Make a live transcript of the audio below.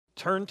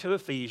turn to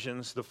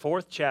Ephesians, the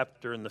 4th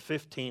chapter and the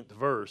 15th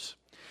verse,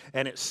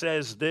 and it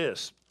says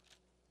this.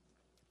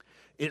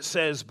 It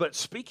says, but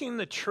speaking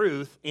the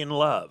truth in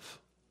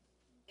love.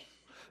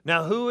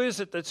 Now, who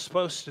is it that's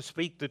supposed to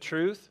speak the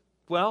truth?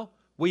 Well,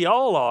 we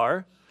all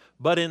are,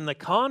 but in the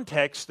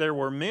context, there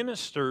were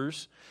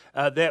ministers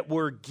that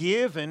were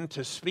given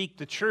to speak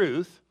the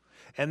truth,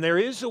 and there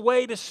is a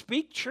way to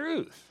speak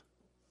truth.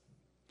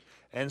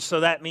 And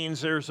so that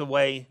means there's a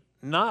way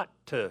not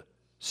to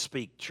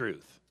speak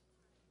truth.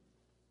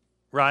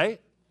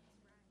 Right?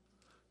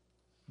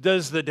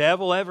 Does the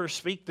devil ever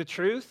speak the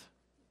truth?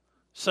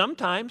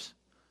 Sometimes.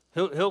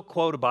 He'll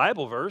quote a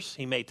Bible verse.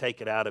 He may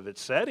take it out of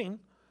its setting.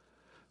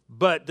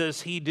 But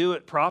does he do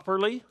it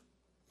properly?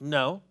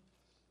 No,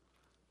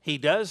 he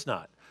does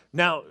not.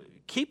 Now,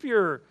 keep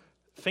your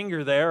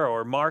finger there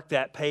or mark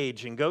that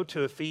page and go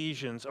to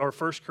Ephesians or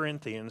 1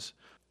 Corinthians,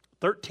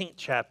 13th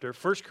chapter,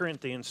 1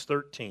 Corinthians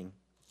 13.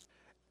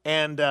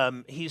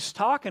 And he's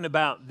talking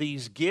about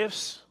these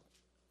gifts,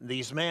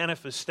 these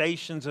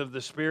manifestations of the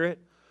Spirit,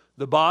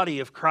 the body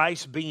of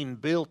Christ being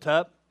built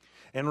up.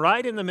 And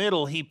right in the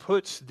middle, he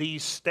puts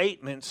these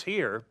statements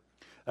here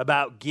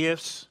about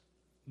gifts,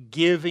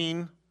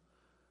 giving,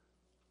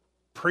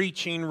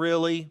 preaching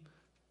really,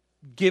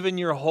 giving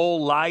your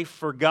whole life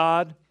for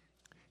God.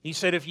 He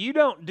said, if you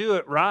don't do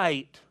it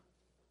right,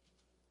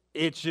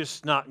 it's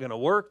just not going to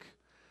work.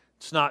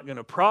 It's not going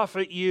to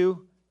profit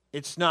you.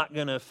 It's not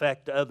going to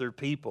affect other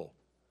people.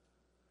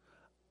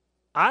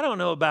 I don't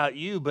know about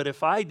you, but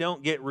if I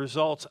don't get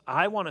results,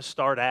 I want to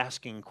start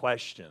asking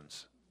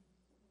questions.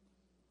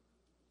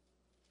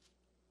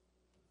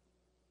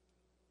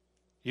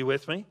 You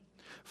with me?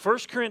 1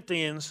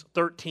 Corinthians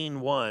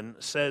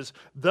 13:1 says,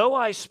 though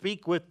I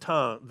speak with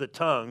the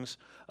tongues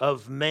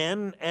of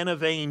men and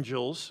of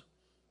angels,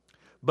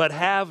 but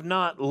have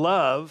not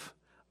love,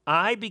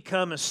 I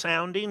become a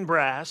sounding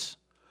brass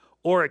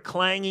or a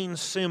clanging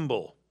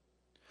cymbal.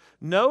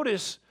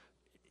 Notice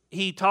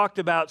he talked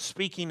about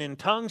speaking in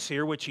tongues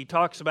here, which he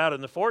talks about in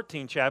the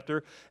 14th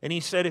chapter, and he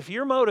said if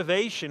your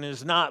motivation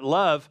is not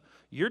love,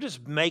 you're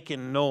just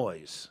making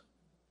noise.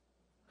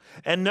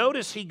 And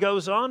notice he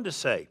goes on to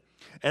say,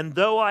 and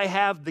though I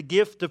have the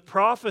gift of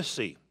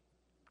prophecy,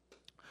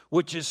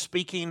 which is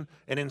speaking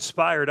an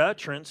inspired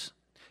utterance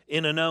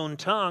in a known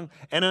tongue,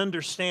 and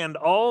understand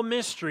all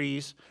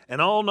mysteries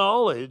and all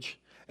knowledge,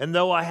 and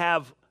though I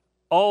have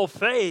all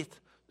faith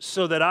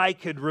so that I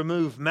could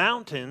remove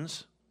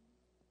mountains,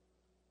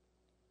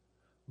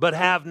 but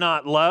have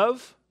not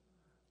love,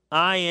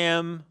 I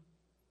am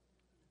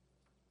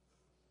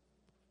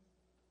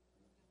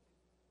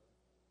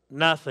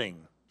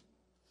nothing.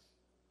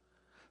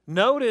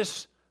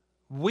 Notice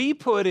we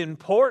put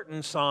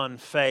importance on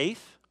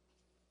faith,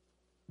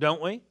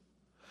 don't we?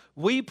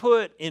 We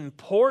put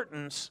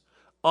importance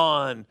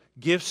on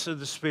gifts of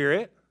the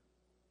Spirit,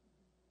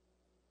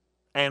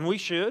 and we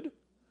should.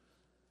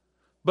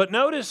 But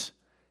notice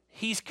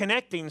he's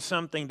connecting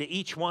something to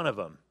each one of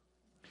them.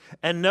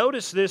 And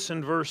notice this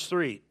in verse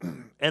 3.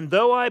 And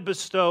though I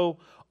bestow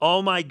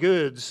all my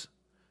goods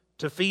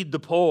to feed the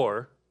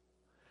poor,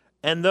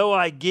 and though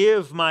I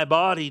give my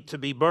body to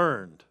be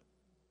burned.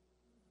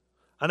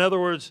 In other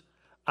words,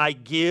 I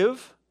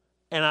give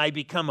and I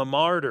become a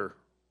martyr.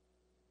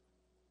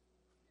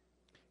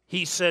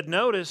 He said,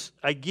 notice,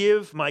 I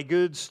give my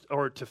goods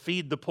or to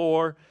feed the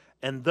poor,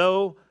 and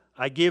though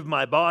I give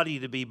my body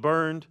to be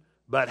burned,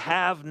 but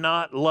have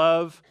not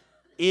love,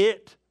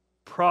 it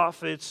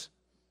profits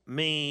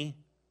me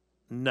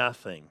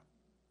nothing.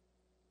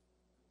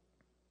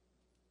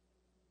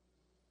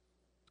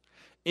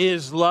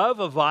 Is love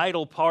a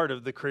vital part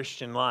of the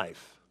Christian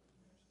life?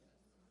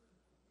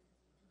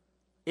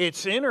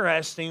 It's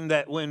interesting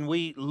that when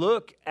we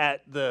look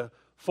at the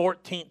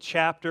 14th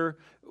chapter,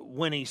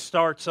 when he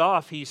starts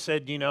off, he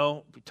said,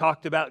 we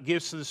talked about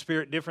gifts of the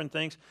Spirit, different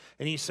things.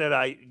 And he said,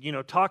 I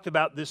talked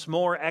about this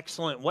more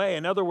excellent way.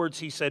 In other words,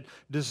 he said,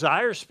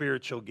 desire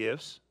spiritual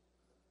gifts.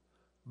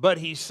 But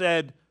he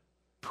said,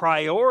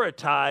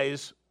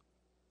 prioritize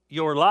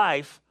your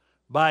life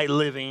by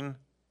living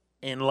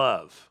in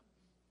love.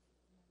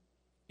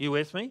 You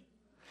with me?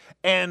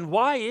 And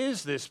why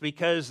is this?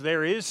 Because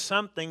there is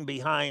something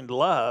behind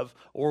love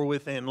or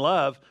within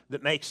love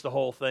that makes the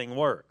whole thing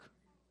work.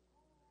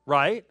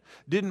 Right?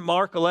 Didn't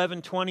Mark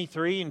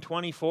 11:23 and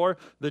 24,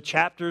 the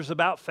chapters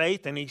about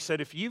faith, and he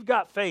said, if you've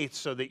got faith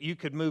so that you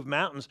could move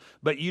mountains,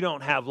 but you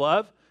don't have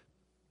love,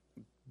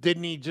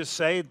 didn't he just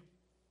say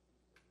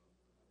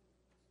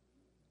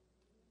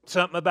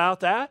something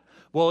about that?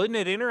 Well, isn't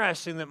it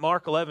interesting that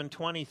Mark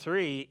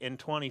 11:23 and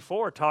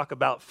 24 talk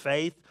about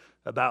faith,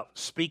 about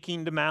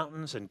speaking to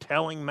mountains and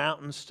telling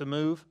mountains to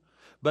move,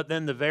 but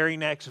then the very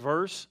next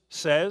verse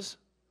says,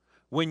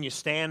 when you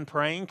stand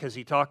praying, because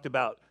he talked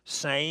about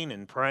saying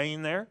and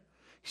praying there.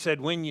 He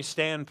said, when you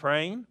stand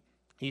praying,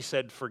 he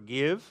said,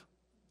 forgive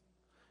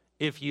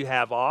if you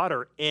have aught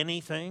or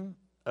anything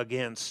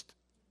against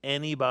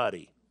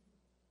anybody.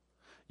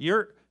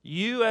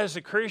 You as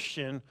a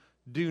Christian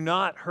do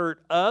not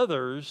hurt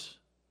others.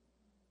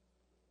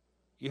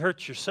 You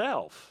hurt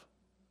yourself.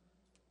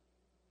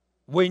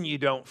 when you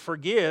don't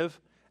forgive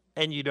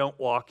and you don't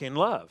walk in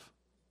love.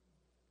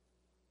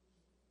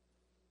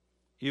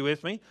 You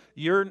with me?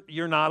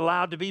 You're not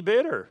allowed to be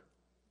bitter.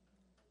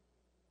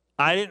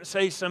 I didn't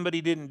say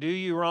somebody didn't do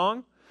you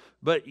wrong,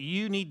 but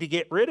you need to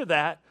get rid of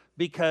that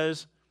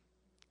because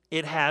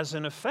it has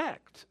an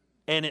effect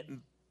and it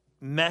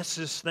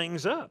messes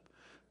things up.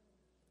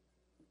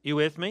 You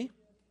with me?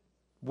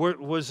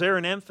 Was there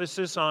an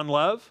emphasis on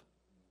love?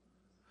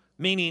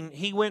 Meaning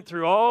he went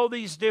through all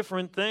these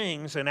different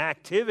things and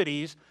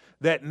activities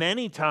that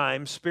many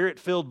times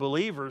Spirit-filled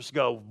believers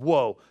go,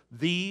 whoa,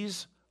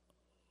 these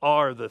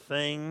are the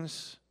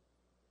things,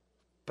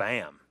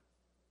 bam.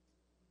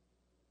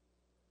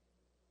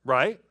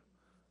 Right?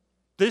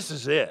 This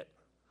is it.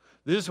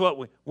 This is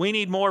what we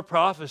need more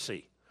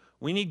prophecy.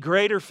 We need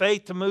greater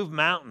faith to move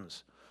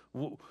mountains.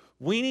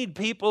 We need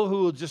people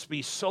who will just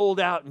be sold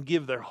out and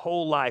give their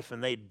whole life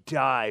and they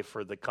die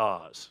for the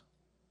cause.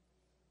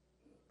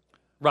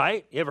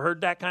 Right? You ever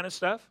heard that kind of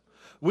stuff?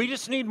 We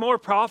just need more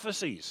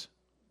prophecies.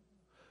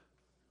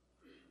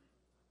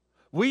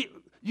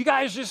 You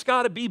guys just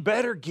got to be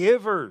better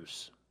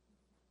givers.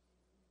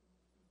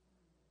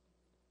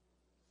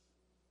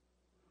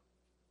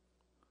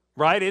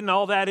 Right? Isn't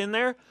all that in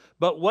there?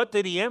 But what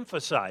did he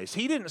emphasize?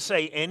 He didn't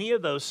say any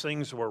of those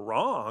things were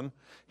wrong.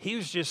 He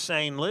was just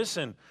saying,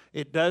 listen,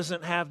 it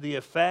doesn't have the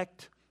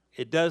effect.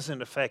 It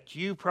doesn't affect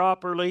you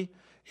properly.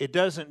 It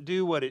doesn't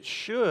do what it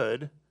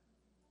should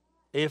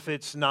if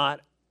it's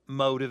not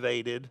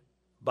motivated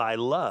by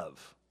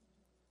love.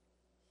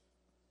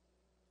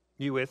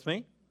 You with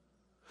me?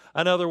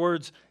 In other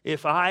words,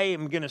 if I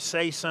am going to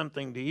say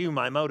something to you,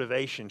 my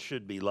motivation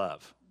should be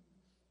love.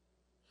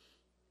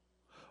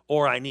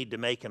 Or I need to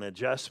make an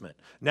adjustment.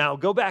 Now,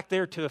 go back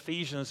there to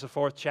Ephesians, the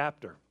 4th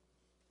chapter.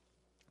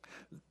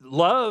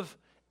 Love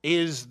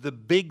is the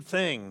big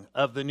thing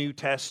of the New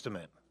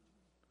Testament.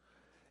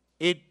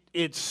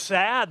 It's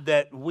sad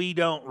that we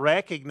don't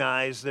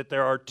recognize that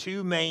there are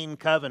two main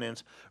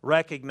covenants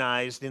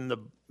recognized in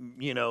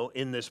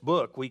in this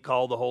book we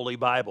call the Holy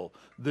Bible.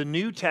 The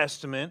New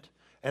Testament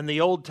and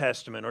the Old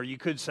Testament, or you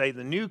could say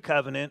the New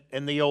Covenant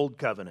and the Old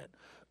Covenant.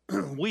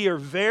 We are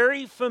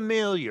very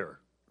familiar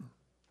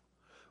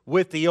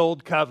with the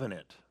Old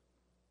Covenant.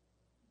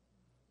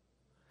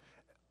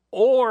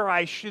 Or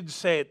I should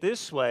say it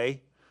this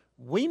way,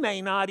 we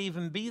may not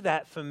even be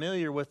that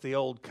familiar with the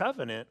Old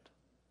Covenant,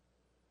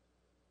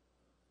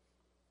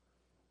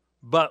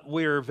 but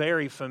we're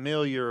very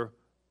familiar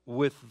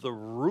with the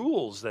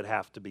rules that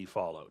have to be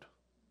followed.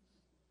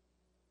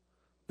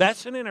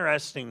 That's an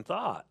interesting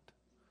thought.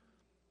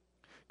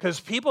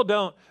 Because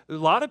a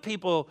lot of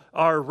people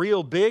are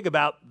real big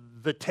about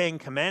the 10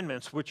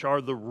 Commandments, which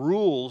are the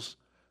rules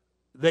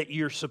that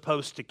you're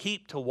supposed to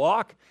keep to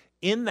walk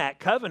in that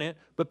covenant,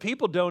 but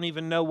people don't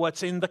even know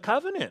what's in the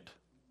covenant,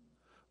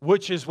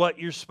 which is what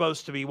you're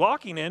supposed to be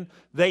walking in.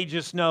 They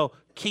just know,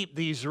 keep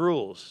these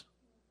rules.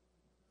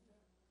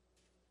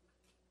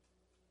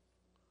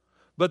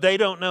 But they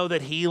don't know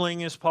that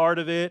healing is part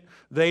of it.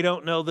 They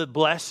don't know the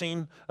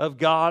blessing of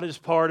God is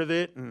part of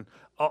it, and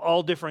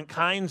all different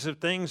kinds of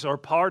things are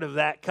part of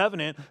that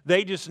covenant.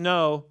 They just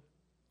know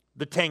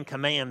the 10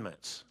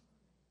 Commandments.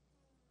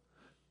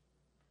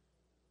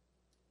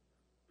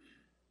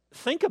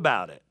 Think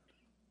about it.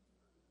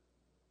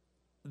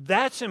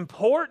 That's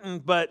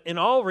important, but in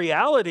all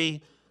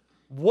reality,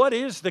 what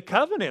is the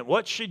covenant?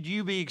 What should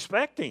you be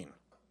expecting?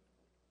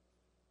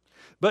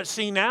 But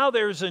see, now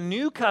there's a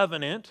new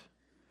covenant,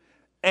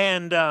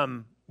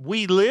 and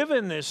we live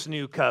in this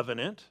new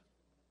covenant,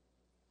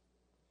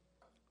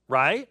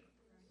 right?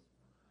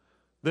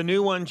 The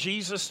new one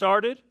Jesus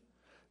started.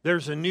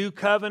 There's a new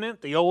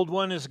covenant. The old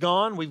one is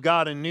gone. We've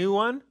got a new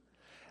one.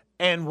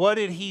 And what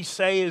did he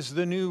say is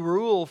the new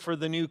rule for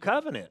the new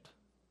covenant?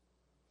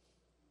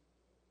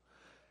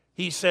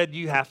 He said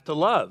you have to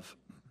love.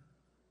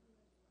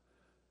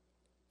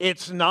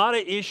 It's not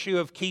an issue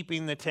of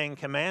keeping the 10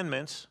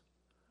 Commandments.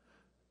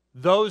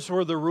 Those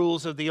were the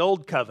rules of the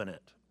old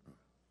covenant.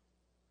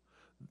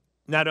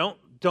 Now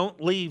don't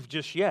leave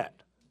just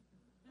yet.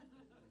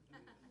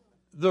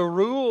 The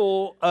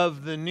rule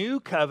of the new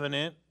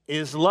covenant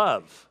is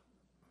love.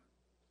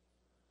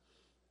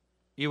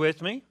 You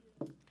with me?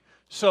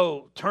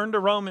 So turn to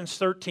Romans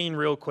 13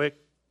 real quick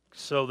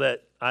so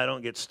that I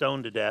don't get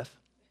stoned to death.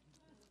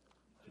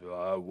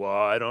 Well,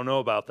 I don't know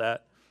about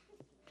that.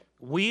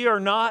 We are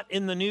not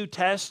in the New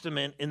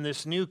Testament, in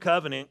this new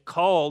covenant,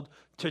 called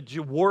to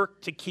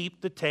work to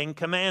keep the 10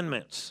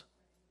 Commandments.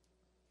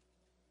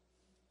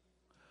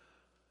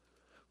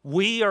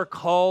 We are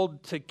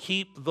called to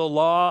keep the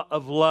law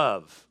of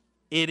love.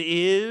 It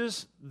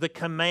is the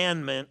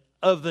commandment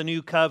of the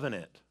new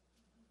covenant.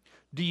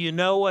 Do you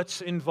know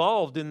what's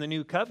involved in the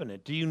new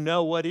covenant? Do you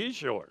know what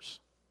is yours?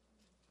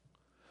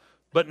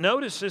 But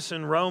notice this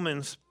in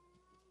Romans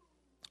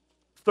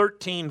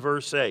 13,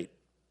 verse 8.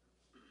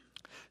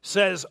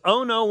 Says,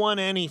 owe no one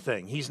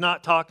anything. He's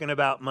not talking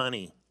about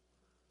money.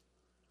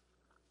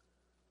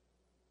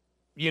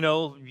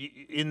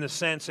 In the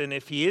sense, and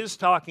if he is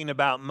talking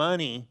about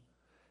money,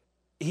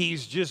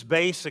 he's just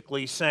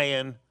basically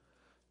saying,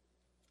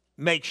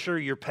 make sure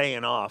you're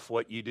paying off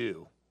what you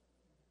do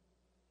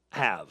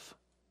have.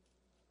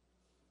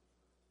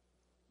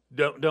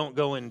 Don't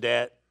go in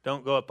debt.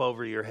 Don't go up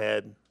over your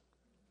head.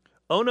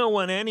 Owe no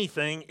one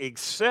anything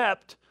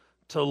except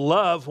to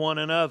love one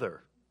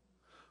another.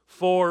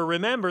 For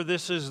remember,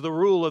 this is the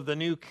rule of the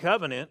new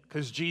covenant,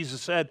 because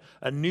Jesus said,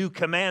 a new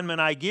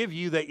commandment I give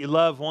you, that you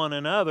love one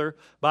another.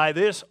 By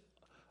this,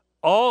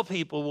 all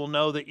people will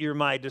know that you're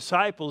my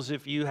disciples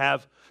if you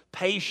have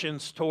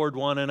patience toward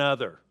one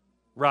another.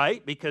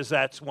 Right? Because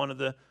that's one of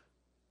the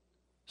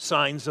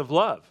signs of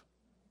love.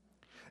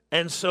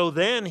 And so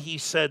then he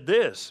said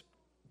this.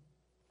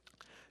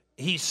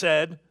 He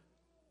said,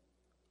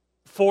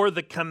 for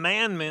the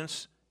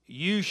commandments,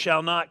 you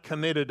shall not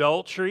commit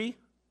adultery.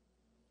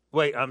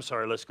 Wait, I'm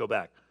sorry, let's go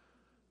back.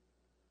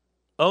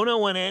 Owe no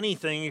one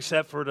anything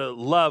except for to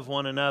love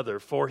one another.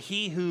 For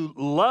he who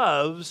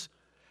loves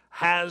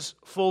has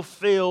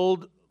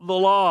fulfilled the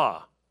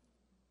law.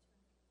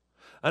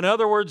 In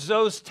other words,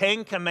 those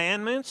 10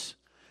 commandments,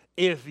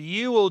 if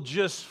you will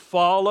just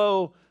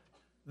follow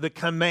the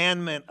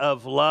commandment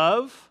of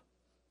love,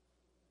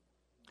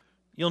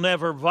 you'll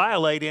never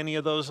violate any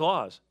of those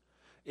laws.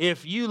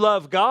 If you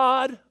love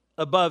God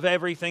above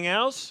everything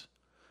else,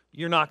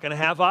 you're not going to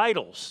have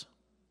idols.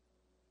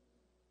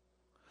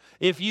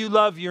 If you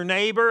love your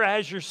neighbor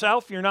as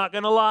yourself, you're not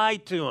going to lie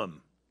to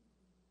him.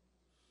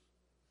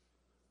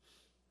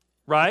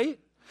 Right?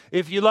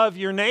 If you love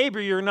your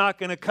neighbor, you're not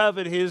going to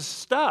covet his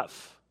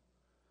stuff.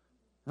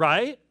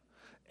 Right?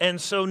 And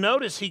so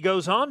notice he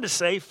goes on to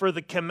say, for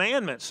the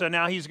commandments. So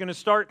now he's going to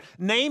start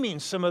naming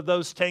some of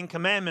those 10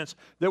 commandments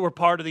that were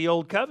part of the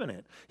old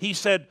covenant. He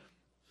said,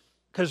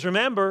 because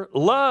remember,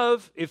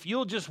 love, if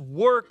you'll just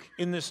work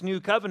in this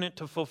new covenant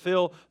to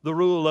fulfill the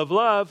rule of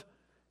love,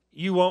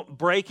 you won't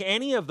break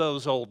any of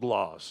those old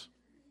laws.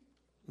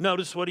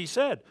 Notice what he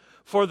said.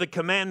 For the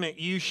commandment,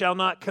 you shall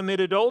not commit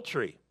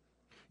adultery.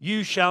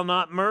 You shall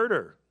not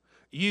murder.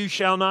 You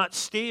shall not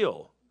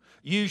steal.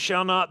 You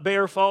shall not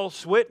bear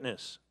false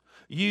witness.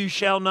 You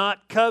shall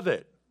not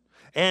covet.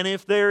 And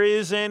if there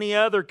is any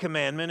other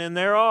commandment, and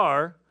there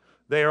are,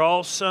 they are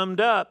all summed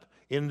up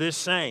in this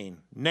saying,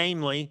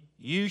 namely,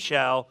 you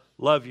shall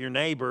love your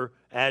neighbor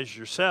as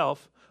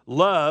yourself.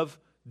 Love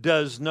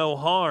does no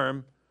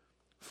harm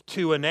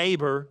to a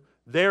neighbor.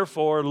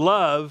 Therefore,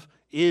 love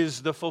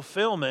is the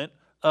fulfillment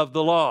of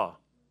the law.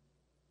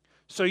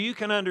 So you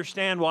can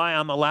understand why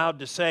I'm allowed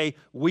to say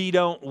we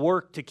don't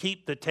work to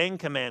keep the 10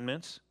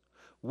 commandments.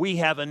 We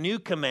have a new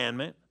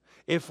commandment.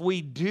 If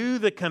we do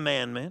the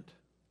commandment,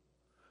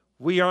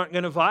 we aren't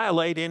going to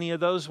violate any of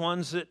those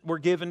ones that were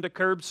given to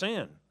curb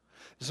sin.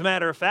 As a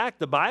matter of fact,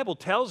 the Bible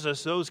tells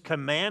us those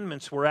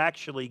commandments were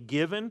actually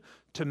given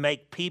to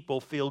make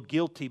people feel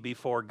guilty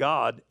before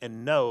God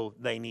and know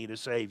they need a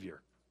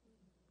Savior.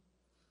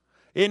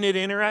 Isn't it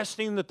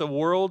interesting that the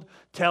world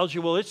tells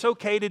you, well, it's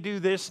okay to do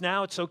this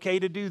now, it's okay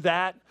to do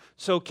that,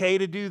 it's okay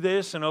to do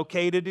this and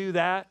okay to do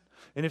that.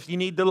 And if you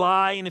need to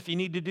lie, and if you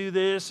need to do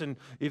this, and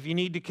if you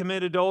need to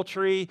commit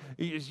adultery,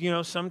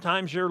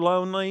 sometimes you're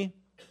lonely,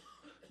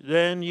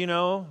 then,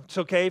 it's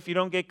okay if you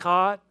don't get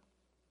caught.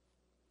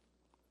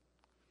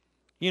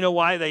 You know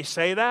why they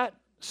say that?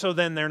 So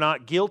then they're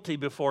not guilty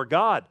before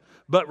God.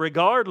 But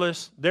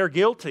regardless, they're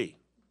guilty.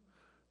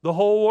 The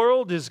whole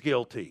world is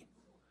guilty.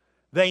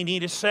 They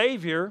need a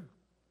Savior.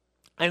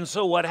 And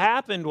so what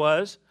happened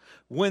was,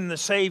 when the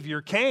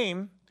Savior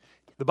came,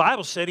 the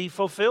Bible said he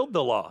fulfilled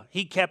the law.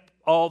 He kept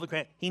all the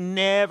commandments. He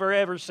never,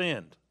 ever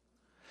sinned.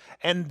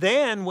 And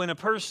then when a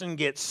person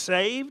gets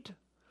saved,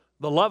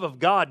 the love of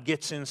God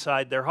gets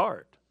inside their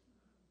heart.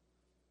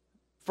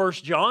 1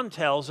 John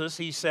tells us,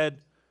 he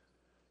said,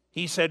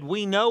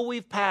 we know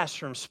we've passed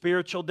from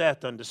spiritual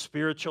death unto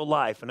spiritual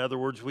life. In other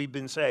words, we've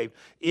been saved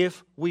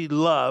if we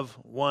love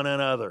one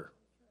another.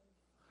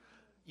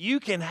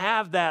 You can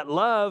have that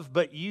love,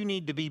 but you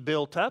need to be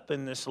built up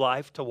in this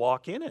life to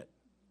walk in it.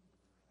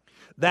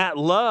 That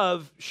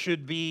love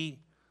should be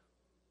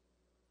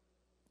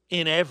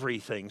in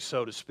everything,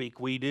 so to speak,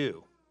 we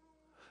do.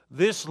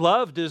 This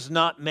love does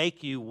not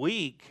make you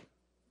weak.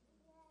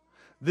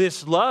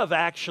 This love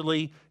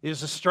actually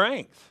is a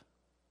strength.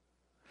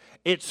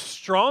 It's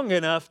strong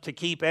enough to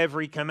keep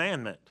every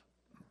commandment.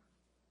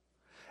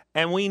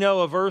 And we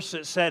know a verse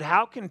that said,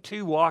 how can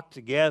two walk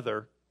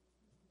together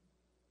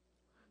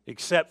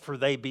except for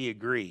they be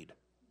agreed?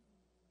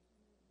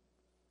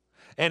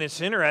 And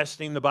it's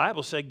interesting, the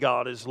Bible said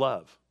God is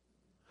love.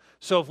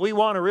 So if we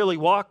want to really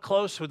walk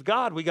close with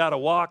God, we got to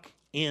walk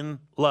in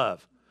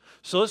love.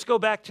 So let's go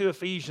back to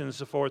Ephesians,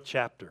 the 4th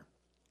chapter.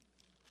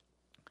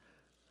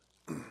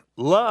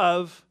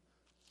 Love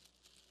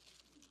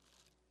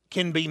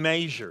can be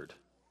measured.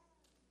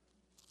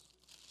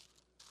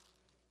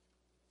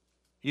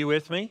 You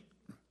with me?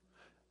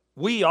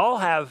 We all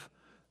have,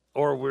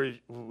 or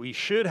we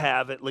should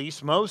have at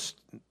least, most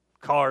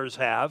cars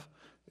have,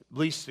 at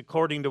least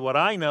according to what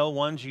I know,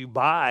 ones you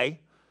buy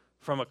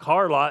from a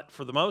car lot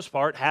for the most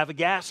part have a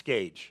gas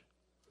gauge.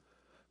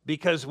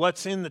 Because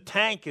what's in the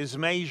tank is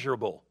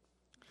measurable.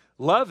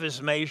 Love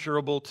is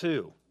measurable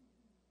too.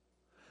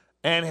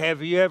 And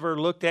have you ever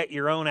looked at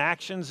your own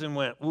actions and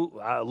went, ooh,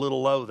 a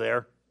little low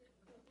there?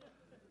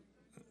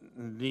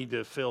 Need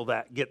to fill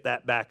that, get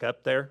that back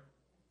up there?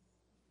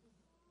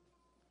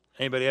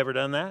 Anybody ever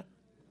done that?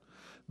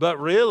 But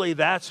really,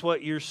 that's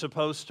what you're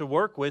supposed to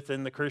work with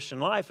in the Christian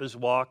life, is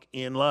walk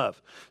in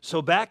love.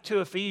 So back to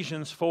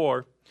Ephesians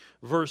 4,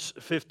 verse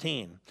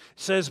 15. It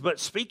says, but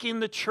speaking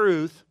the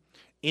truth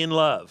in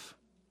love.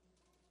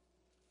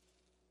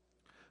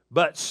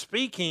 But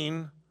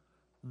speaking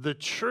the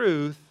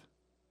truth,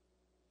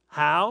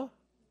 how?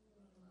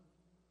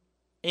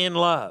 In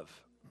love.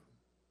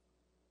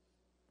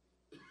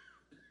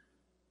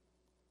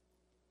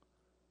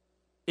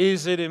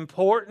 Is it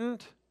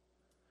important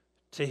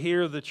to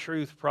hear the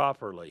truth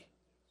properly?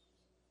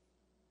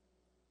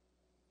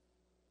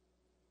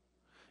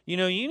 You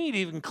know, you need to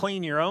even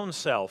clean your own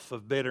self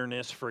of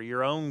bitterness for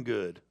your own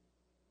good.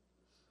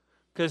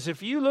 Because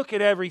if you look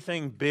at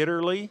everything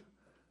bitterly,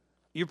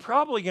 you're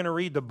probably going to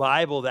read the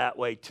Bible that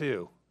way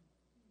too.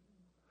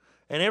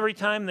 And every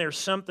time there's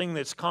something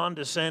that's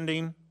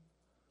condescending,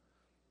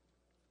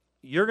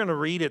 you're going to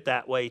read it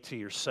that way to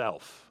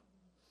yourself.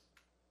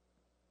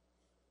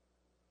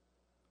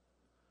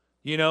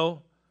 You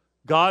know,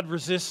 God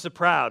resists the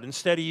proud.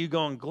 Instead of you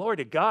going, glory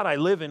to God, I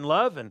live in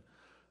love, and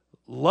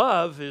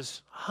love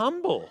is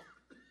humble.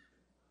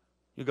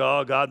 You go,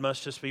 oh, God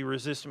must just be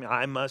resisting me.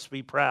 I must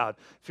be proud.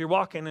 If you're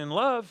walking in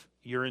love,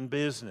 you're in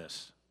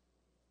business.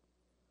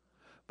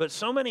 But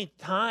so many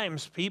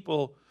times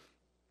people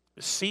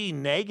see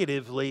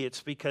negatively,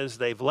 it's because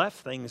they've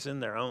left things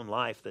in their own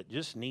life that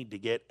just need to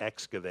get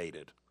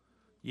excavated.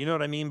 You know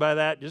what I mean by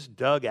that? Just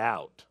dug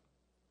out.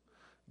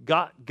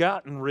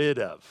 Gotten rid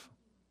of.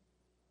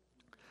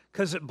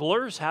 Because it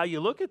blurs how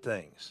you look at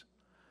things.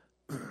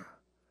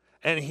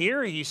 And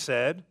here he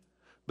said,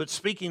 but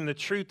speaking the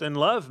truth in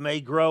love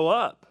may grow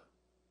up.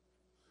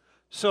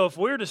 So if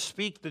we're to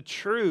speak the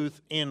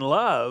truth in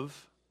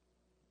love,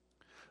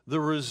 the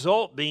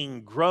result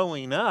being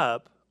growing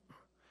up,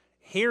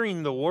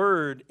 hearing the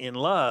word in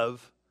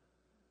love,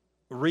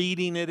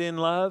 reading it in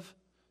love,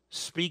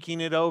 speaking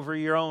it over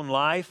your own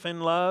life in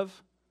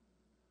love,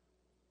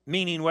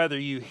 meaning whether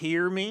you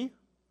hear me,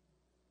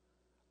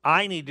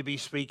 I need to be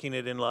speaking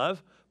it in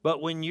love,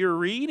 but when you're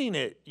reading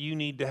it, you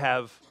need to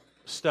have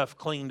stuff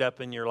cleaned up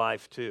in your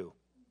life too.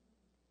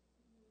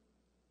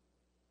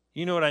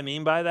 You know what I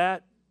mean by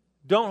that?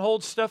 Don't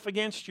hold stuff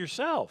against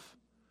yourself.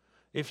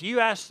 If you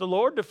ask the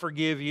Lord to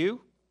forgive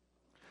you,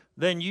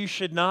 then you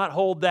should not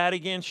hold that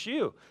against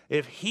you.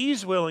 If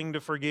He's willing to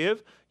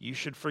forgive, you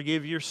should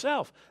forgive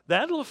yourself.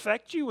 That'll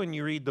affect you when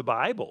you read the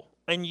Bible,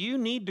 and you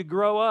need to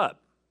grow up.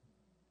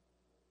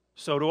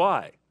 So do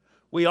I.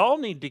 We all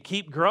need to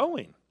keep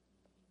growing.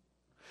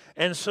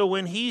 And so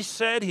when he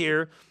said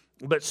here,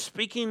 but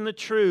speaking the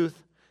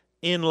truth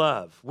in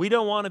love, we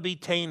don't want to be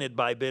tainted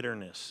by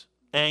bitterness,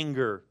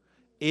 anger,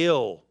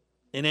 ill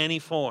in any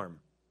form.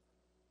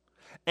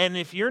 And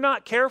if you're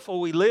not careful,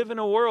 we live in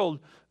a world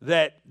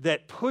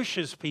that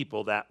pushes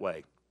people that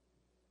way,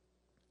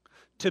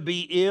 to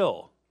be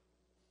ill.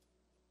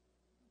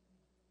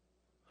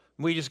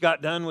 We just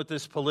got done with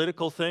this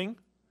political thing,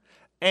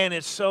 and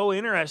it's so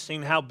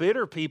interesting how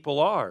bitter people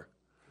are.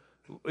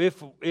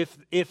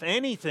 If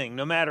anything,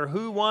 no matter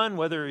who won,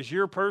 whether it's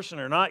your person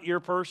or not your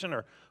person,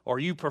 or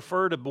you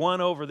prefer to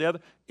one over the other,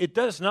 it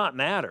does not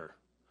matter.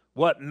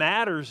 What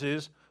matters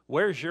is,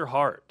 where's your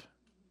heart?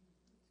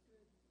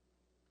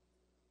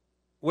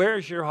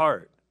 Where's your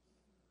heart?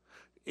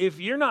 If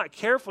you're not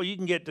careful, you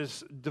can get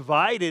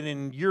divided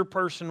and your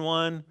person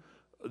won,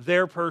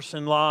 their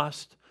person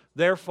lost,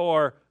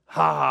 therefore,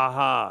 ha ha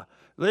ha.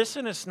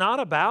 Listen, it's not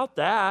about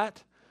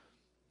that.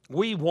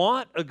 We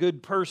want a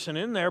good person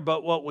in there,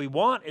 but what we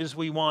want is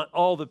we want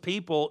all the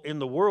people in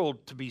the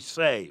world to be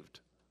saved.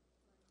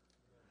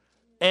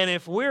 And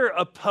if we're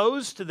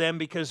opposed to them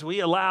because we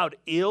allowed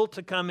ill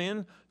to come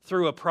in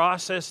through a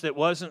process that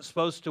wasn't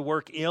supposed to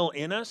work ill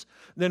in us,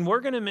 then we're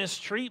going to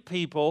mistreat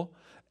people,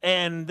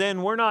 and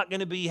then we're not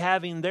going to be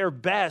having their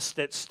best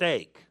at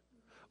stake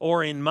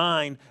or in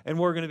mind, and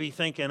we're going to be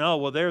thinking, oh,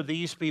 well, they're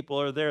these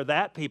people or they're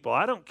that people.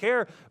 I don't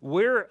care.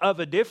 We're of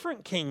a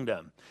different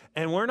kingdom,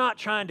 and we're not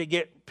trying to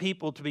get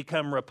people to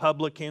become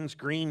Republicans,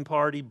 Green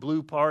Party,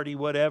 Blue Party,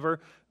 whatever.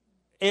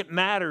 It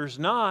matters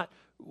not.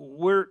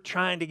 We're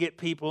trying to get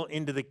people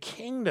into the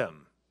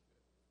kingdom.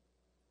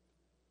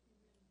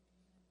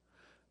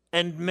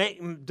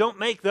 And don't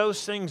make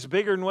those things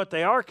bigger than what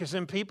they are, because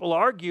then people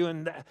argue,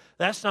 and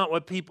that's not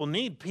what people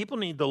need. People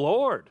need the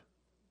Lord.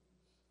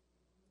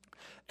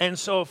 And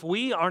so if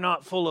we are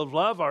not full of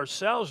love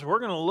ourselves, we're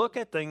going to look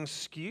at things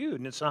skewed,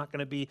 and it's not going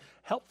to be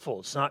helpful.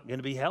 It's not going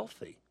to be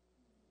healthy.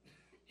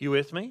 You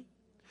with me?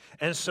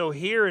 And so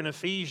here in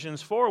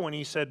Ephesians 4, when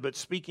he said, but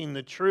speaking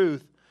the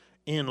truth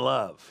in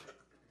love.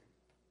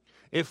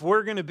 If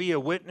we're going to be a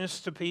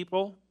witness to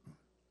people,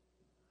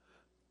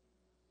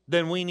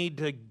 then we need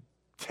to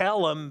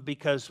tell them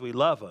because we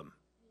love them.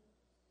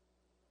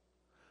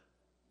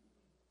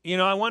 You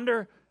know, I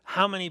wonder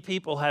how many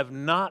people have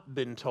not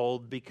been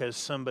told because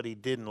somebody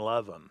didn't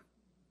love them.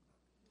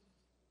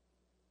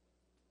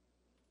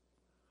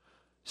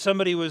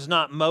 Somebody was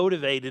not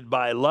motivated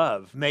by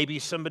love. Maybe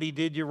somebody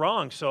did you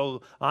wrong,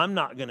 so I'm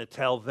not going to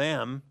tell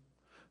them.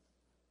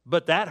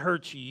 But that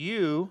hurts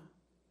you,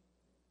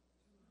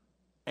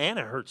 and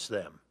it hurts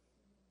them.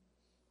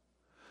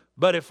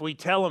 But if we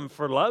tell them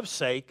for love's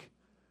sake,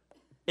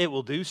 it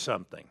will do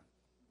something.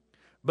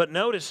 But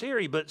notice here,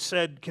 he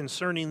said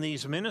concerning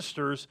these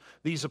ministers,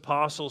 these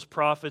apostles,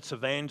 prophets,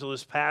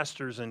 evangelists,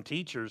 pastors, and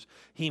teachers,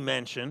 he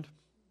mentioned,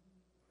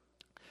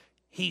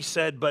 he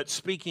said, but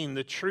speaking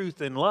the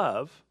truth in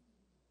love.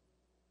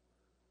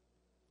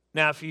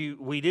 Now,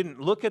 we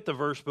didn't look at the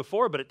verse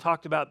before, but it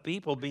talked about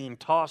people being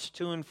tossed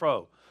to and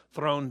fro,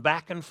 thrown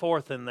back and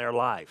forth in their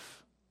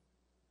life.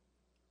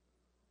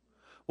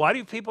 Why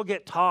do people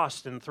get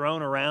tossed and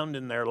thrown around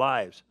in their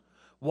lives?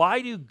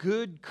 Why do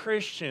good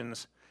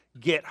Christians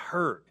get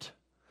hurt?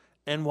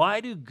 And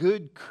why do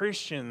good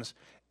Christians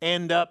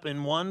end up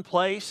in one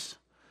place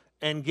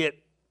and get,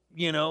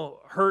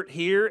 hurt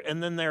here,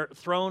 and then they're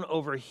thrown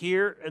over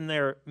here and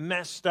they're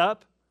messed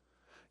up?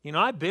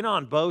 I've been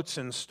on boats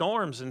in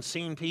storms and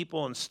seen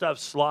people and stuff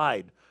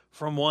slide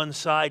from one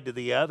side to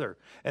the other.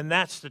 And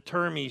that's the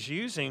term he's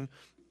using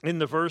in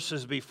the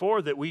verses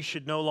before, that we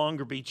should no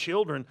longer be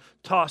children,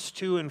 tossed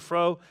to and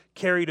fro,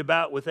 carried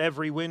about with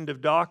every wind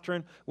of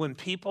doctrine. When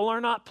people are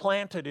not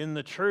planted in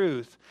the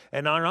truth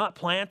and are not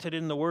planted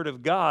in the Word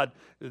of God,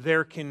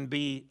 there can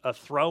be a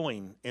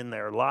throwing in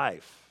their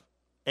life,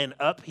 an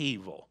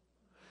upheaval,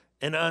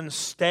 an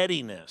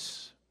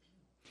unsteadiness.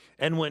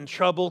 And when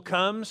trouble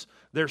comes,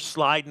 they're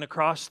sliding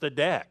across the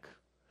deck.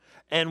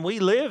 And we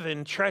live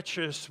in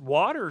treacherous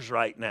waters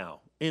right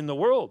now in the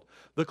world.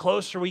 The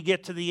closer we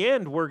get to the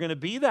end, we're going to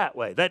be that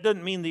way. That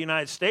doesn't mean the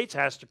United States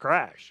has to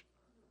crash.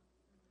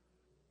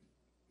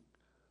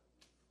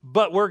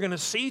 But we're going to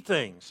see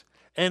things.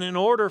 And in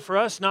order for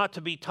us not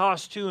to be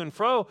tossed to and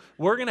fro,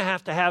 we're going to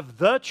have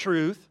the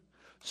truth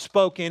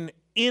spoken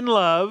in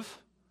love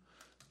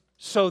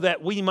so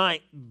that we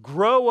might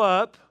grow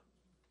up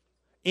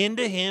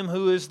into Him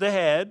who is the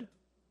head.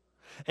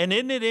 And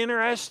isn't it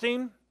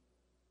interesting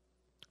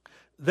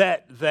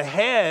that the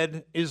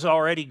head is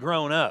already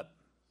grown up?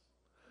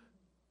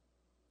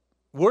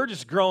 We're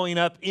just growing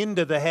up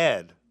into the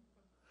head.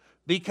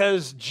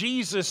 Because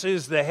Jesus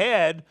is the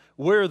head,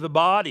 we're the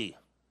body.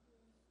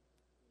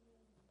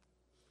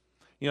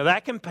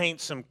 That can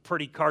paint some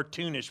pretty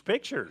cartoonish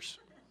pictures.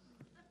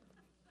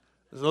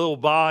 This little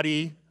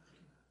body,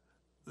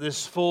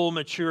 this full,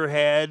 mature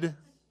head.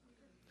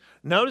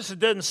 Notice it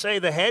doesn't say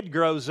the head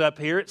grows up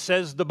here. It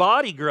says the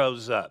body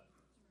grows up.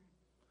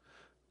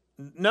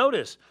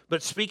 Notice,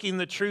 but speaking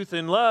the truth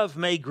in love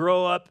may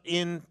grow up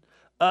in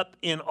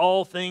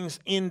all things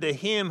into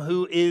Him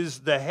who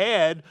is the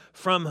head,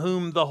 from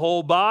whom the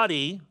whole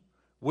body,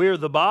 we're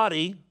the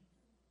body,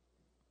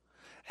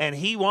 and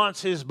He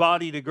wants His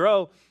body to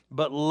grow,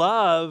 but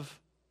love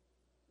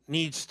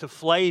needs to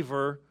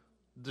flavor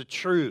the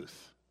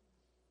truth.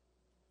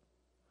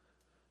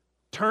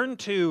 Turn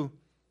to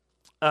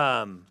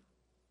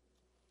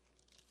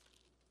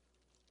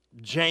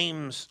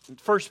James,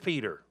 1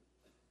 Peter.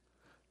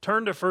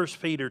 Turn to 1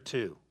 Peter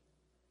 2.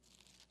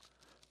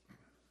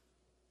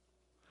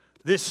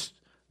 This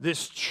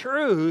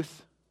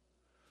truth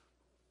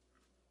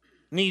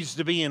needs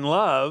to be in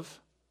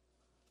love.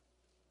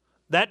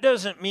 That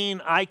doesn't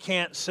mean I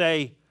can't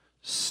say,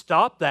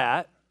 stop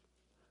that.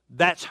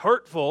 That's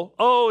hurtful.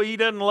 Oh, he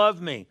doesn't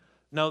love me.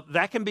 No,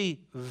 that can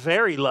be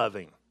very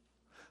loving.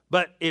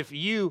 But if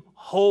you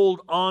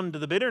hold on to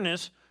the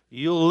bitterness,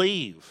 you'll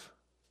leave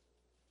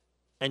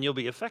and you'll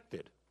be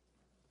affected.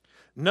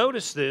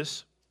 Notice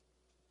this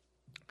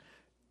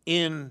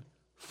in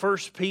 1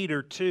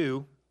 Peter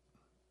 2.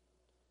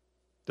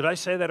 Did I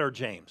say that, or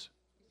James?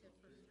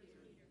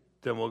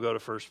 Then we'll go to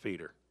 1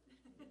 Peter.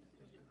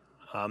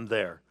 I'm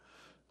there.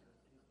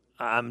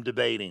 I'm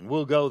debating.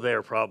 We'll go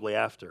there probably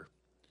after.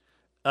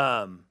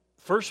 1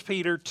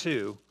 Peter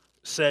 2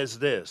 says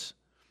this.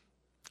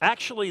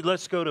 Actually,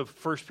 let's go to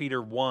 1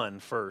 Peter 1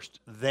 first,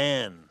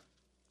 then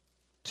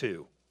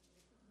 2.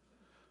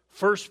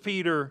 1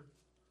 Peter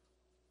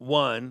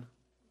 1,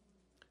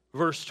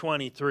 verse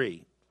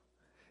 23.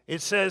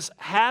 It says,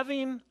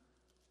 having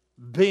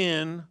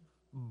been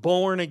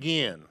born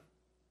again.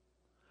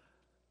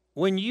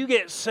 When you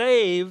get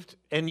saved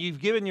and you've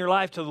given your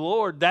life to the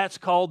Lord, that's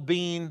called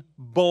being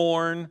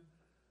born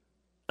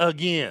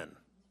again.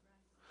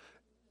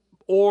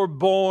 Or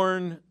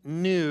born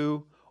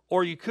new,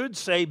 or you could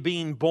say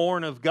being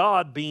born of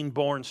God, being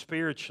born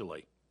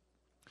spiritually.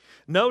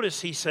 Notice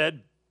he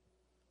said,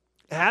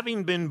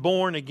 having been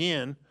born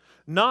again,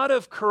 not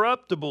of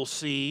corruptible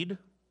seed,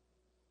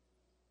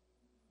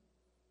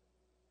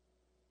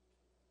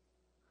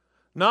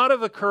 not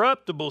of a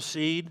corruptible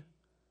seed,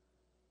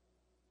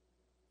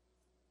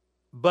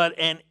 but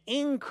an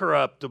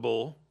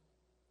incorruptible,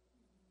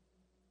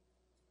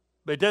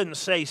 but it doesn't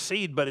say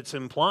seed, but it's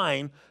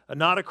implying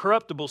not a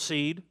corruptible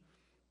seed,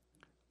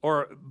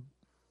 or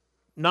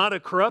not a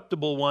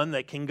corruptible one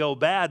that can go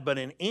bad, but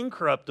an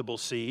incorruptible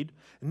seed.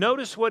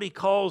 Notice what he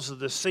calls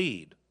the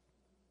seed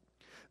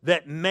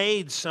that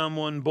made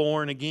someone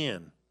born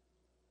again.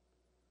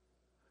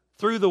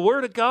 through the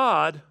Word of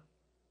God,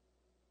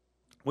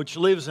 which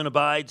lives and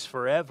abides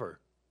forever.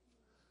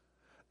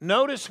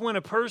 Notice when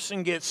a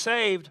person gets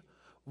saved,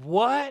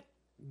 what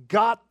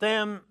got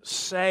them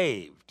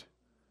saved?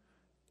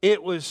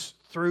 It was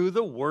through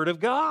the Word of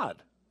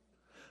God.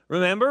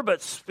 Remember,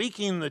 but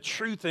speaking the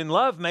truth in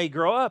love may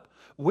grow up.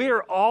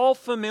 We're all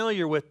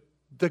familiar with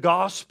the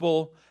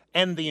gospel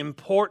and the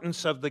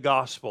importance of the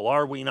gospel,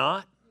 are we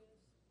not?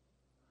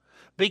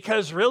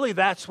 Because really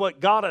that's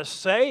what got us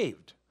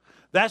saved.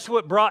 That's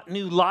what brought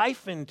new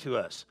life into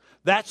us.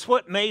 That's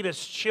what made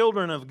us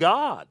children of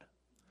God.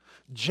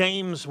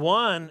 James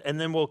 1, and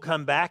then we'll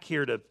come back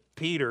here to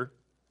Peter.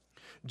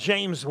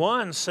 James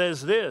 1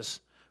 says this,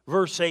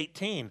 verse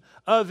 18,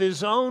 of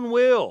his own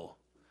will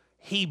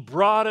he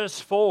brought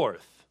us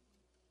forth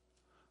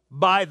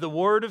by the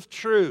word of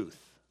truth.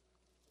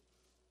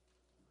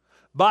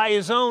 By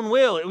his own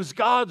will. It was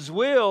God's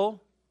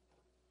will,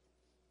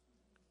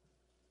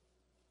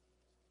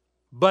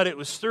 but it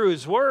was through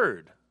his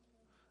word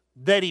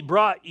that he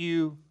brought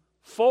you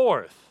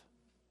forth.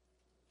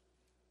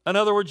 In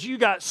other words, you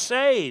got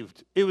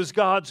saved. It was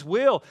God's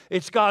will.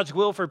 It's God's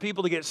will for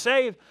people to get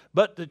saved,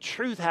 but the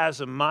truth has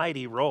a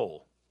mighty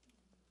role.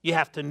 You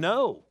have to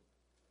know.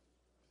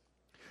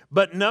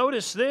 But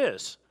notice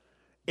this.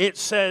 It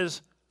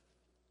says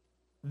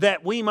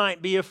that we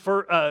might be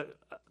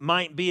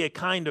a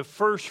kind of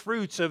first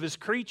fruits of his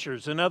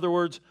creatures. In other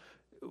words,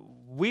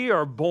 we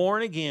are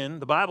born again.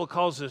 The Bible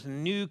calls us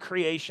new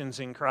creations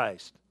in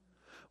Christ.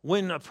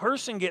 When a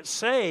person gets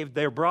saved,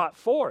 they're brought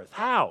forth.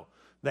 How?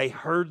 They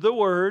heard the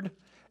word,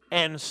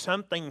 and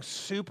something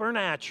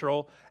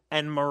supernatural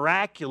and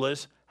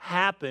miraculous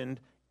happened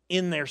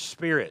in their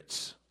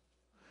spirits.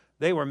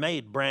 They were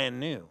made brand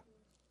new.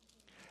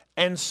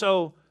 And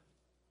so,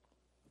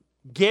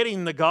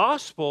 getting the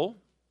gospel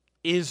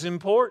is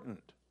important.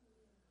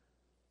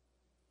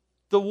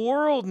 The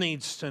world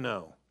needs to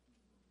know.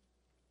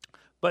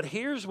 But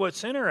here's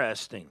what's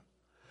interesting.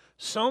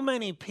 So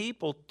many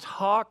people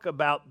talk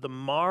about the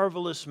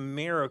marvelous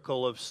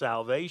miracle of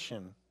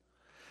salvation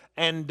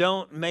and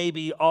don't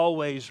maybe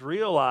always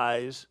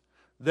realize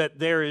that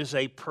there is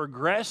a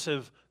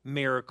progressive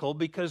miracle,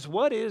 because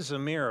what is a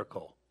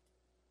miracle?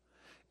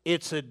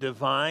 It's a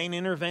divine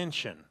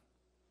intervention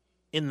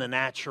in the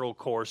natural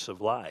course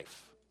of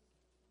life.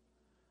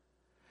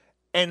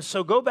 And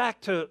so go back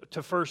to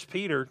 1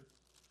 Peter,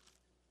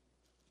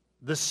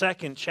 the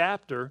 2nd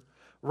chapter,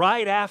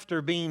 right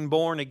after being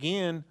born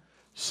again.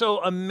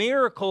 So a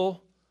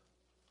miracle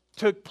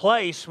took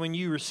place when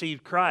you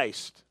received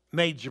Christ,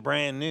 made you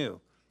brand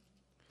new.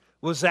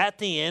 Was that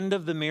the end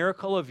of the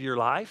miracle of your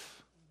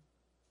life?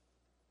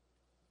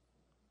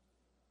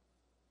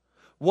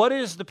 What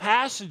is the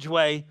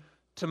passageway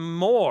to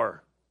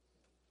more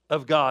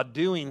of God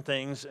doing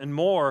things and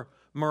more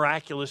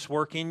miraculous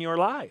work in your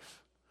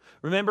life?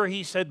 Remember,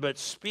 he said, but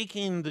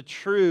speaking the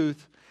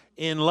truth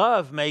in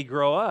love may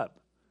grow up.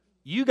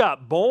 You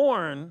got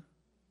born,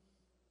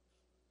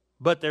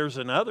 but there's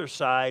another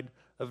side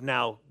of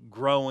now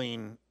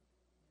growing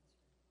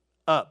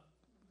up.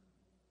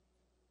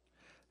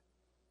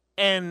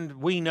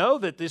 And we know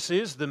that this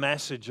is the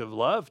message of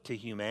love to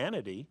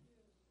humanity,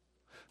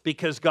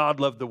 because God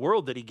loved the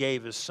world that he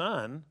gave his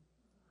son.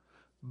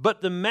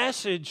 But the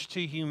message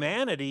to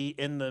humanity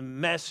and the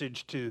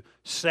message to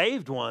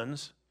saved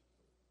ones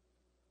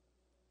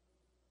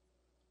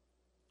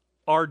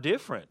are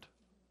different.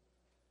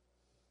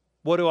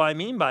 What do I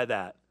mean by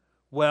that?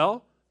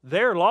 Well,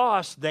 they're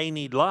lost, they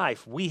need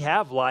life. We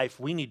have life,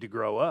 we need to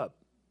grow up.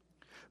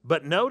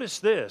 But notice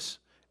this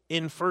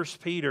in 1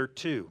 Peter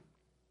 2.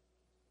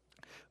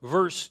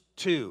 Verse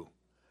 2,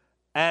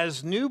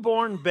 as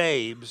newborn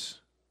babes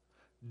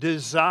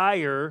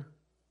desire,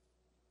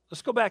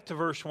 let's go back to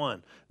verse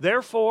 1.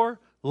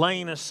 Therefore,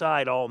 laying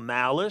aside all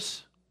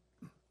malice,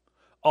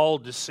 all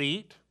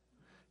deceit,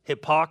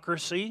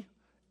 hypocrisy,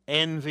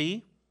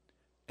 envy,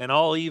 and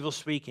all evil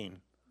speaking.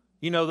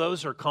 You know,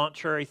 those are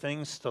contrary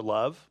things to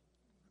love.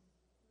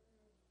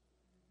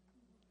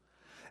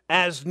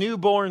 As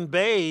newborn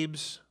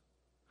babes,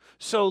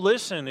 so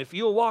listen, if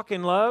you'll walk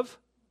in love,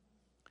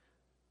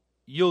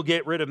 you'll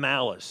get rid of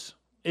malice.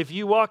 If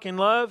you walk in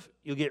love,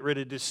 you'll get rid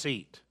of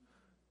deceit.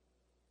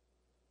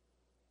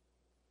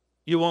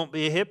 You won't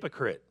be a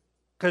hypocrite,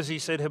 because he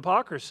said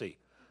hypocrisy.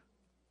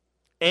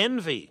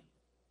 Envy,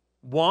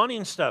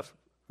 wanting stuff.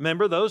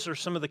 Remember, those are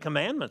some of the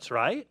commandments,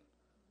 right?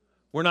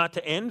 We're not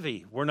to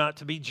envy. We're not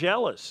to be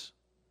jealous.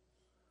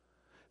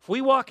 If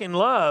we walk in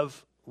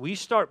love, we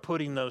start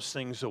putting those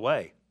things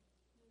away.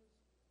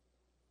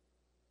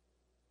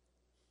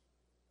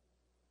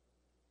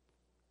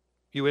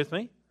 You with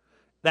me?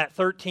 That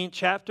 13th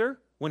chapter,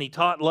 when he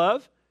taught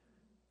love,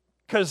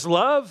 because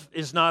love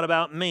is not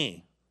about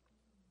me.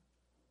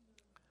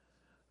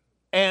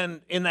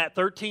 And in that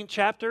 13th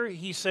chapter,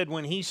 he said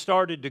when he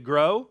started to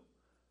grow,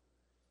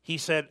 he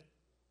said,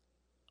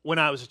 when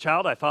I was a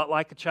child, I thought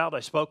like a child,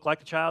 I spoke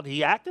like a child,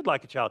 he acted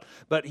like a child.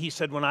 But he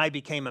said, when I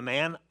became a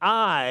man,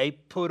 I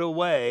put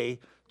away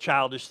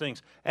childish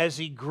things. As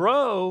he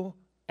grew,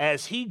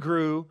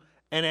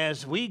 and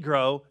as we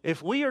grow,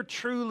 if we are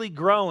truly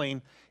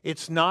growing,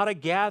 it's not a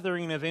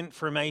gathering of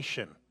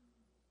information.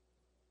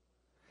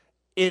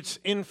 It's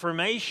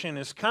information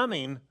is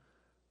coming,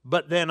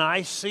 but then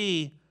I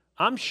see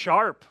I'm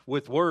sharp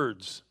with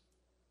words.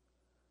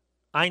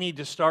 I need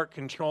to start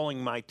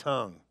controlling my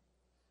tongue.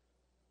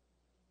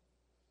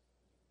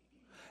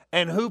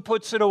 And who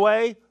puts it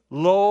away?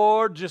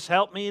 Lord, just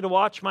help me to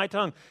watch my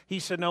tongue. He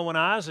said, no, when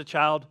I was a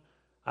child,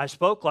 I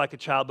spoke like a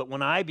child, but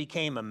when I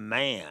became a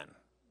man,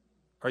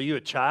 are you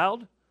a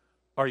child?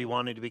 Are you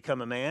wanting to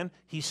become a man?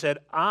 He said,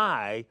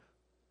 I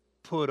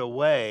put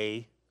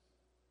away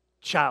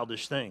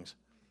childish things.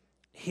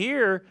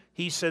 Here,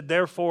 he said,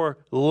 therefore,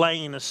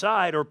 laying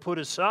aside or put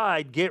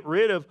aside, get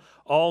rid of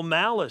all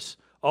malice,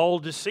 all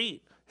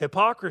deceit,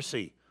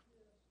 hypocrisy,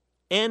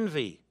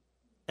 envy,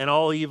 and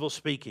all evil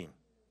speaking.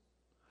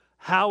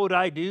 How would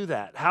I do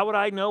that? How would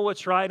I know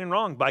what's right and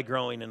wrong? By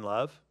growing in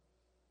love.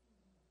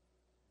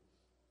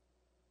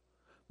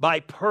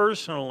 By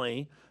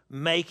personally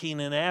making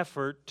an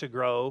effort to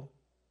grow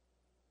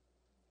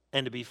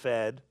and to be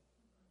fed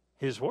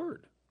His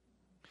Word.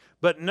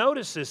 But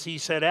notice this, he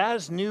said,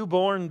 as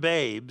newborn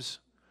babes.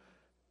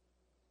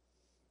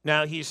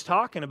 Now he's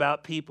talking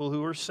about people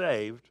who are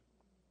saved.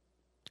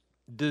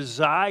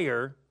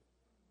 Desire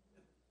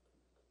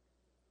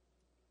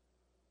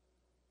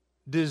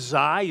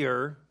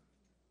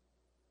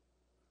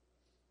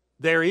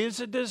there is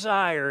a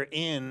desire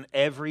in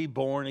every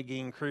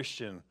born-again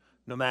Christian,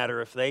 no matter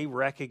if they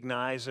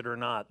recognize it or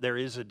not. There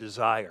is a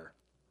desire.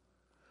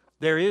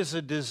 There is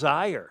a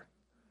desire.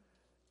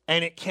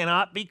 And it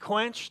cannot be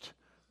quenched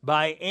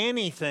by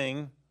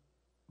anything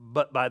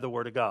but by the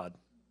Word of God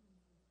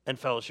and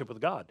fellowship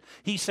with God.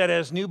 He said,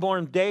 as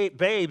newborn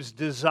babes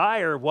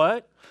desire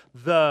what?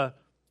 The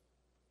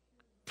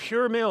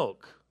pure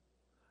milk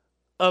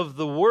of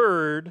the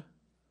Word,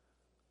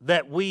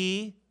 that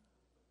we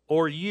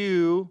or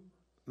you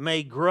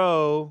may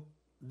grow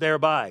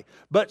thereby.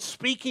 But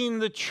speaking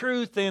the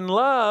truth in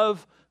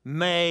love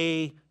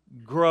may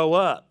grow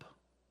up.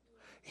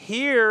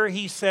 Here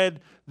he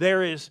said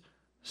there is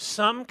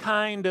some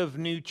kind of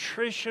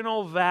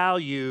nutritional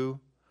value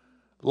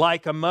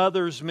like a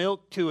mother's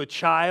milk to a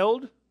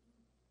child.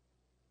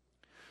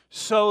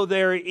 So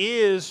there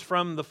is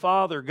from the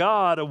Father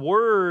God a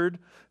word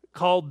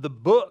called the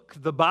book,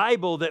 the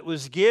Bible, that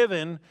was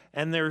given,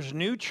 and there's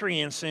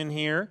nutrients in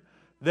here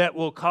that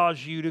will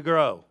cause you to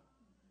grow.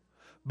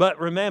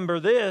 But remember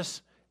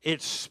this,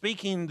 it's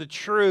speaking the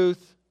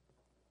truth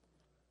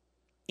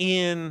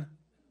in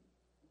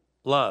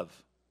love.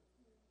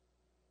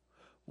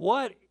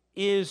 What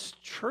is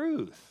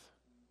truth?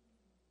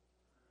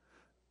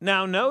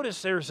 Now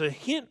notice there's a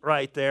hint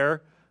right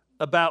there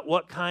about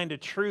what kind of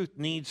truth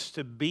needs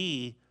to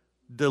be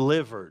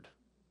delivered.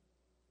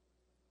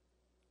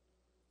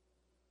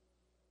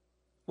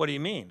 What do you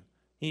mean?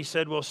 He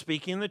said, well,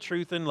 speaking the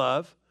truth in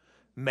love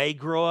may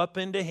grow up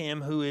into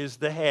Him who is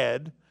the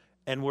head,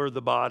 and we're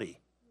the body.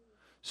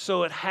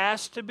 So it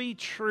has to be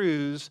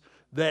truths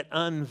that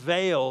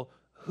unveil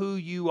who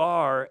you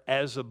are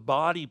as a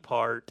body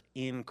part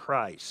in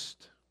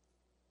Christ.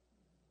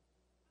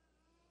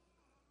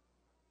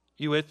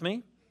 You with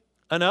me?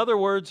 In other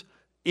words,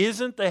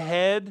 isn't the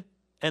head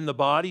and the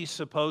body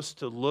supposed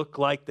to look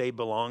like they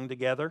belong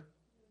together?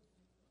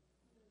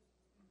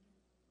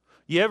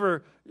 You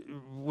ever,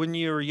 when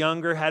you were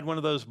younger, had one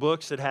of those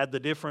books that had the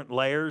different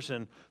layers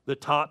and the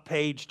top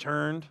page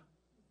turned,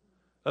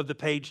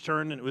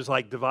 and it was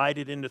like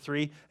divided into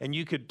three, and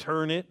you could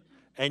turn it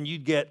and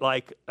you'd get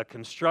like a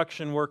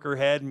construction worker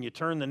head, and you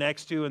turn the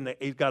next two and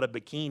he's got a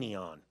bikini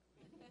on.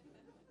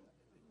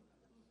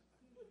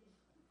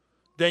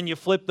 Then you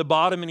flip the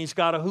bottom and he's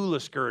got a hula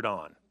skirt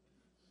on.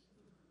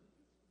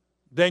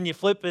 Then you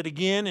flip it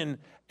again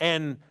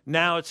and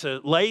now it's a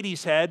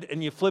lady's head,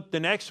 and you flip the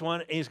next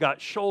one and he's got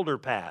shoulder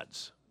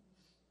pads.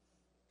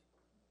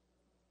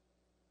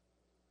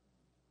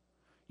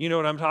 You know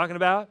what I'm talking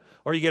about?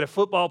 Or you get a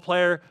football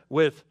player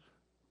with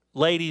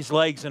ladies'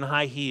 legs and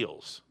high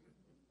heels.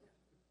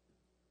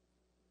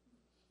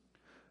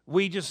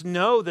 We just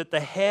know that the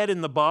head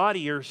and the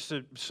body are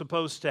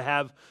supposed to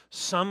have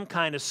some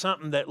kind of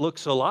something that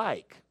looks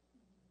alike.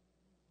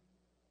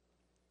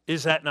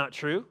 Is that not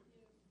true?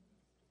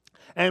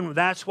 And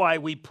that's why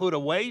we put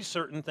away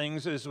certain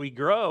things as we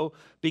grow,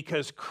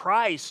 because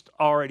Christ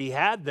already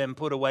had them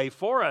put away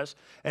for us.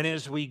 And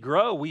as we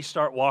grow, we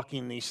start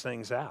walking these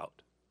things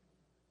out.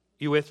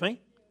 You with me?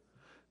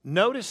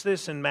 Notice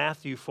this in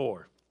Matthew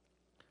 4.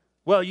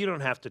 Well, you don't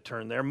have to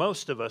turn there.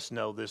 Most of us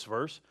know this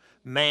verse.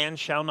 Man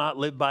shall not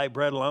live by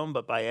bread alone,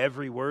 but by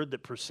every word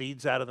that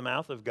proceeds out of the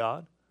mouth of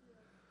God.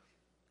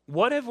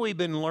 What have we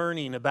been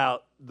learning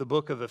about the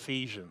book of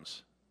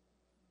Ephesians?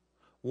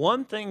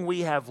 One thing we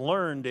have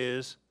learned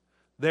is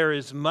there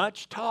is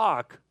much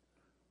talk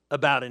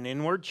about an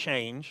inward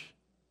change,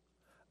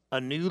 a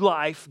new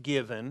life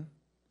given,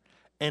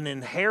 an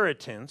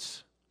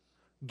inheritance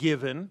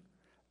given,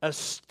 a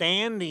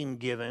standing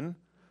given,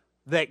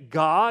 that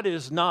God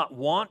is not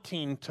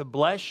wanting to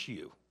bless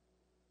you.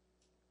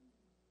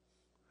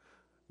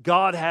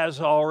 God has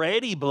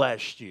already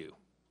blessed you.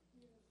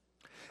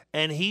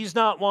 And He's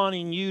not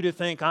wanting you to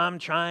think, I'm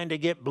trying to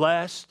get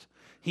blessed.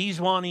 He's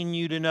wanting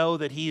you to know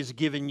that He has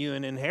given you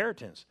an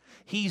inheritance.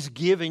 He's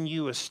given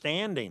you a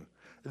standing.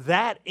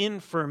 That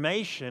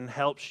information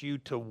helps you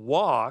to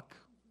walk.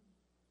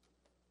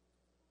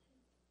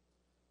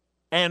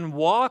 And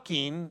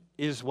walking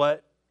is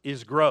what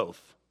is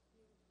growth.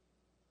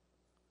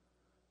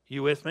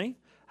 You with me?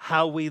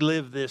 How we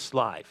live this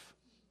life.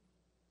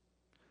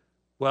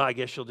 Well, I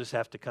guess you'll just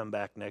have to come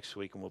back next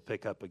week and we'll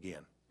pick up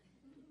again.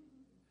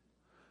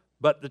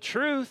 But the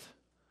truth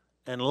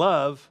and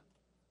love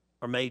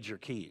are major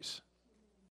keys.